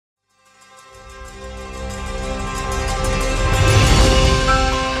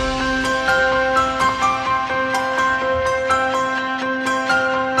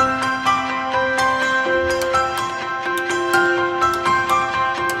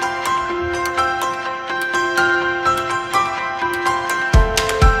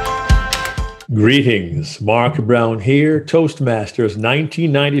Greetings, Mark Brown here, Toastmasters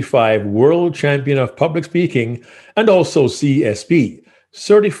 1995 World Champion of Public Speaking and also CSP,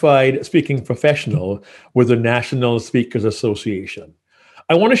 Certified Speaking Professional with the National Speakers Association.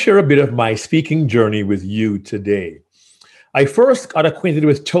 I want to share a bit of my speaking journey with you today. I first got acquainted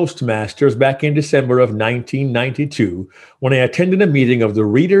with Toastmasters back in December of 1992 when I attended a meeting of the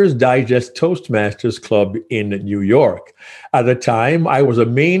Reader's Digest Toastmasters Club in New York. At the time, I was a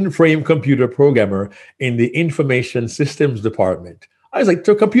mainframe computer programmer in the Information Systems Department. I was like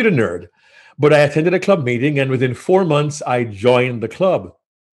a computer nerd, but I attended a club meeting and within 4 months, I joined the club.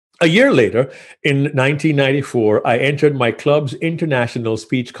 A year later, in 1994, I entered my club's international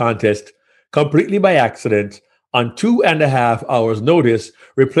speech contest completely by accident on 2.5 hours' notice,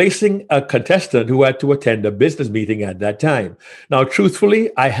 replacing a contestant who had to attend a business meeting at that time. Now, truthfully,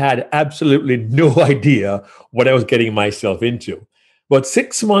 I had absolutely no idea what I was getting myself into. But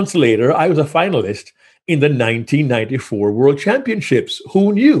 6 months later, I was a finalist in the 1994 World Championships.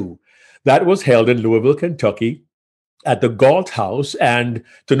 Who knew? That was held in Louisville, Kentucky, at the Galt House, and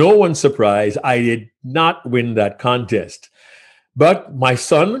to no one's surprise, I did not win that contest. But my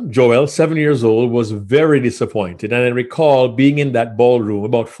son, Joel, 7 years old, was very disappointed. And I recall being in that ballroom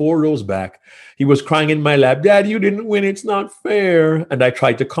about 4 rows back. He was crying in my lap, "Dad, you didn't win. It's not fair." And I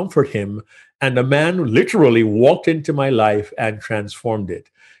tried to comfort him. And a man literally walked into my life and transformed it.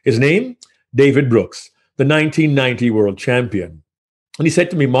 His name, David Brooks, the 1990 world champion. And he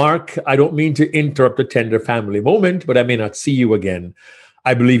said to me, "Mark, I don't mean to interrupt a tender family moment, but I may not see you again.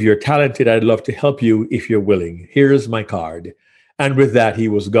 I believe you're talented. I'd love to help you if you're willing. Here's my card." And with that, he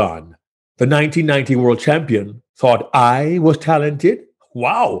was gone. The 1990 world champion thought I was talented.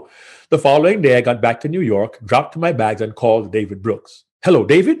 Wow. The following day, I got back to New York, dropped my bags, and called David Brooks. "Hello,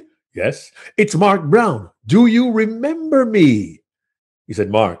 David?" "Yes." "It's Mark Brown. Do you remember me?" He said,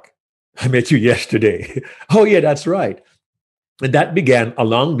 "Mark, I met you yesterday." "Oh, yeah, that's right." And that began a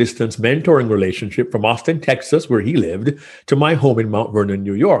long-distance mentoring relationship from Austin, Texas, where he lived, to my home in Mount Vernon,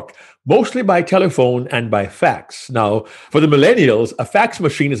 New York, mostly by telephone and by fax. Now, for the millennials, a fax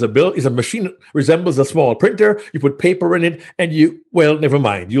machine is a machine that resembles a small printer. You put paper in it, and well, never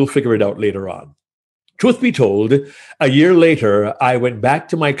mind. You'll figure it out later on. Truth be told, a year later, I went back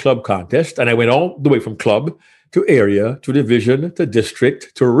to my club contest, and I went all the way from club to area, to division, to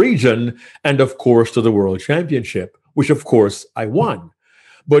district, to region, and of course, to the World Championship, which of course I won.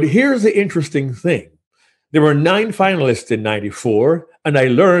 But here's the interesting thing. There were 9 finalists in 94, and I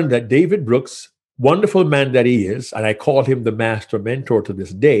learned that David Brooks, wonderful man that he is, and I call him the master mentor to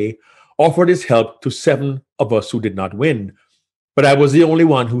this day, offered his help to 7 of us who did not win. But I was the only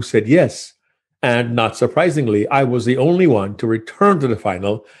one who said yes. And not surprisingly, I was the only one to return to the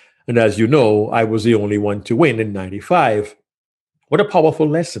final. And as you know, I was the only one to win in 95. What a powerful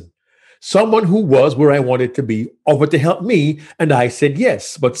lesson. Someone who was where I wanted to be offered to help me, and I said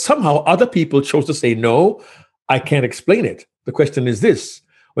yes. But somehow other people chose to say no. I can't explain it. The question is this: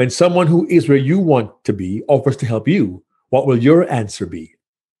 when someone who is where you want to be offers to help you, what will your answer be?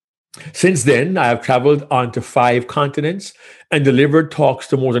 Since then, I have traveled onto 5 continents and delivered talks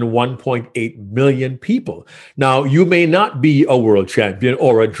to more than 1.8 million people. Now, you may not be a world champion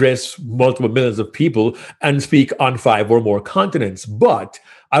or address multiple millions of people and speak on 5 or more continents, but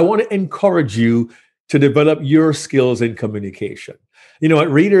I want to encourage you to develop your skills in communication. You know, at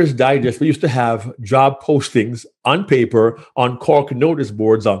Reader's Digest, we used to have job postings on paper on cork notice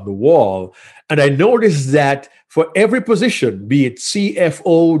boards on the wall. And I noticed that for every position, be it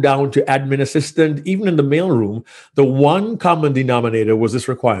CFO down to admin assistant, even in the mailroom, the one common denominator was this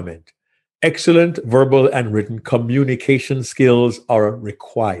requirement: excellent verbal and written communication skills are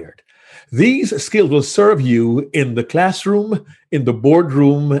required. These skills will serve you in the classroom, in the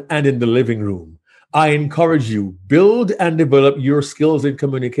boardroom, and in the living room. I encourage you, build and develop your skills in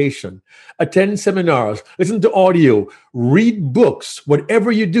communication. Attend seminars, listen to audio, read books,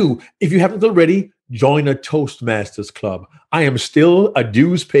 whatever you do. If you haven't already, join a Toastmasters club. I am still a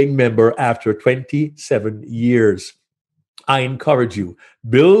dues-paying member after 27 years. I encourage you,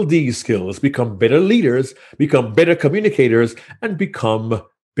 build these skills, become better leaders, become better communicators, and become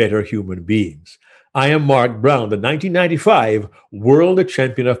better human beings. I am Mark Brown, the 1995 World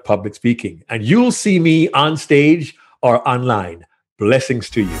Champion of Public Speaking, and you'll see me on stage or online. Blessings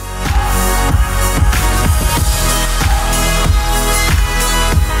to you.